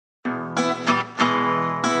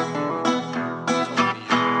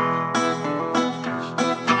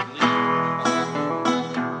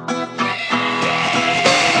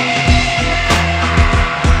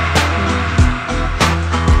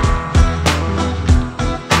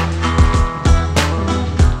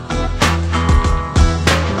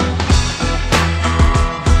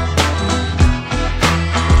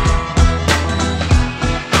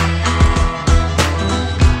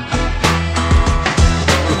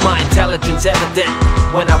my intelligence evident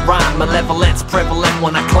when I rhyme. Malevolence prevalent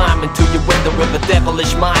when I climb into your window with a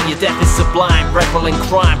devilish mind. Your death is sublime, revel in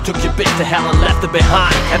crime. Took your bitch to hell and left her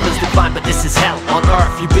behind. Heaven's divine, but this is hell on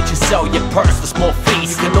earth. You bitches sell your purse for small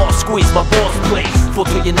fees. You can all squeeze my balls, please. Fall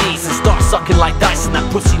to your knees and start sucking like dice. And that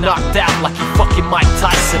pussy knocked out like you fucking Mike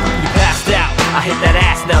Tyson. You passed out, I hit that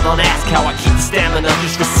ass now. Don't ask how I keep the stamina.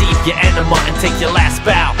 Just receive your enema and take your last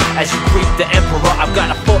bow. As you greet the emperor, I've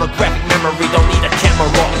got a photographic memory. Don't need a camera.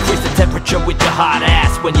 Increase the temperature with your hot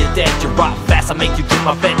ass. When you're dead, you rot fast. I make you drink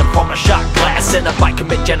my venom from a shot glass. And if I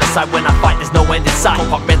commit genocide when I fight, there's no end in sight.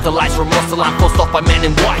 Compartmentalized remorse till I'm forced off by men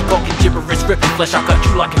in white. Talking gibberish, ripping flesh, I'll cut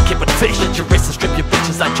you like a kippered fish. Let your wrists and strip your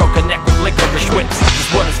bitches. I choke a neck with licorice whips. This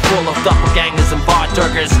world is full of doppelgangers and bar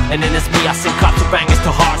durgers. And then it's me, I send cops to bangers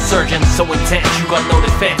to heart surgeons. So intense, you got no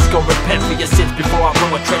defense. Go repent for your sins before I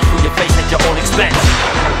blow a trench through your face at your own expense.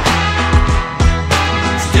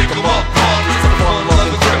 Stick 'em up, punk, it's a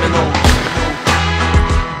fun-loving criminal.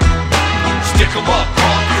 Stick 'em up,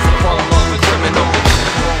 punk, it's a fun-loving criminal.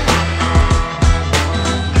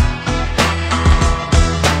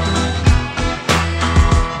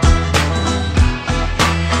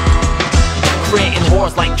 Creating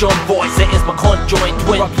whores like John Boy, Satan's my conjoined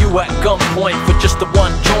twin. Rob you at gunpoint for just the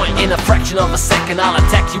one joint. In a fraction of a second I'll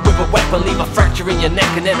attack you with a weapon. Leave a fracture in your neck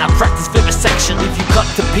and then I practice vivisection. If you cut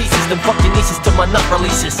to pieces, then fuck your nieces till my nut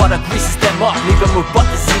releases. But I greases them up, leave them with butt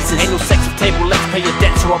diseases. Ain't no sex with table legs, pay your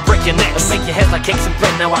debt so I'll break your neck. And make your head like cakes and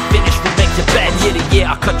bread, now I finish, remake your bed. Year to year,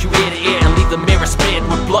 I'll cut you ear to ear and leave the mirror smeared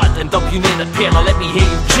with blood. And dump you near the pier, now let me hear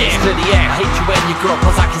you cheer. Clear the air, I hate you and your girl,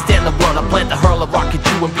 cause I can stand the world. I plan to hurl a rock at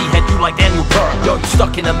you and behead you like Daniel Burr. Yo, you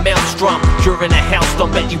stuck in a maelstrom, you're in a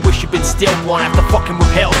hellstorm. Bet you wish you'd been stillborn after fucking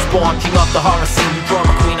with hellspawn. King of the horror scene, you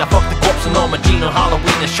drama queen. I fucked the corpse and Norma Jean on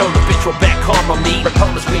Halloween and showed the bitch what back karma mean. Rip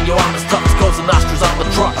on the screen, your arm is tough as goes and nostrils on the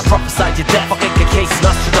truck. I prophesied your death, fucking case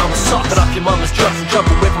Nostradamus suck. Cut off your mama's drugs and jump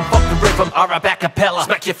with him, fuck the rhythm. R.I.P. acapella,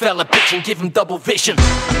 smack your fella bitch and give him double vision.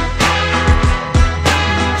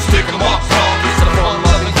 Stick 'em up, punk, it's a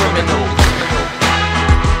fun-loving criminal.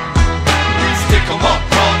 Stick 'em up,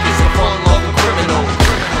 punk, it's a fun-loving criminal.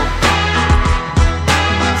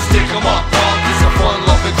 Stick 'em up, punk, it's a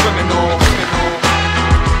fun-loving criminal.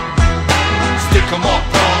 Stick 'em up,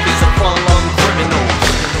 punk, it's a fun-loving criminal.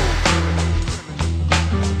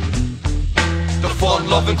 The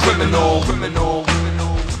fun-loving criminal.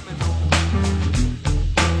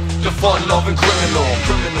 The fun-loving criminal.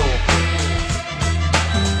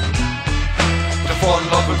 The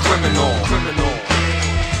fun-loving criminal.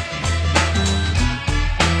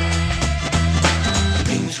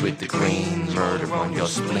 With the green, murder on your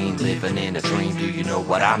spleen, living in a dream, do you know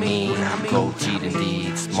what I mean? Cold cheat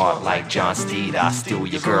indeed, smart like John Steed. I steal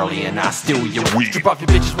your girlie and I steal your weed. Strip off your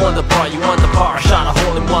bitches, wonder bar, you under par. Shot a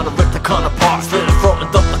hole in one to rip the con apart. Slit a throat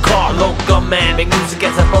and dump the car. Low gun man, make music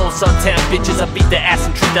as I roll suntan bitches. I beat their ass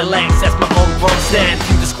and treat their legs as my own drum stand. If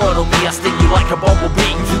you disgruntle me, I sting you like a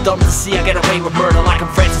bumblebee. You too dumb to see, I get away with murder like I'm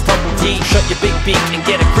Francis Tumblety. Shut your big beak and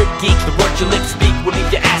get a grip, geek. The words your lips speak will leave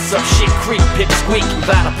your ass up shit creek. Pip squeak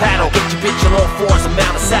without a paddle. Get your bitch on all fours and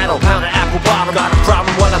mount a saddle. Pound an apple bottom. Got a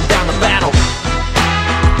problem when I'm down the battle.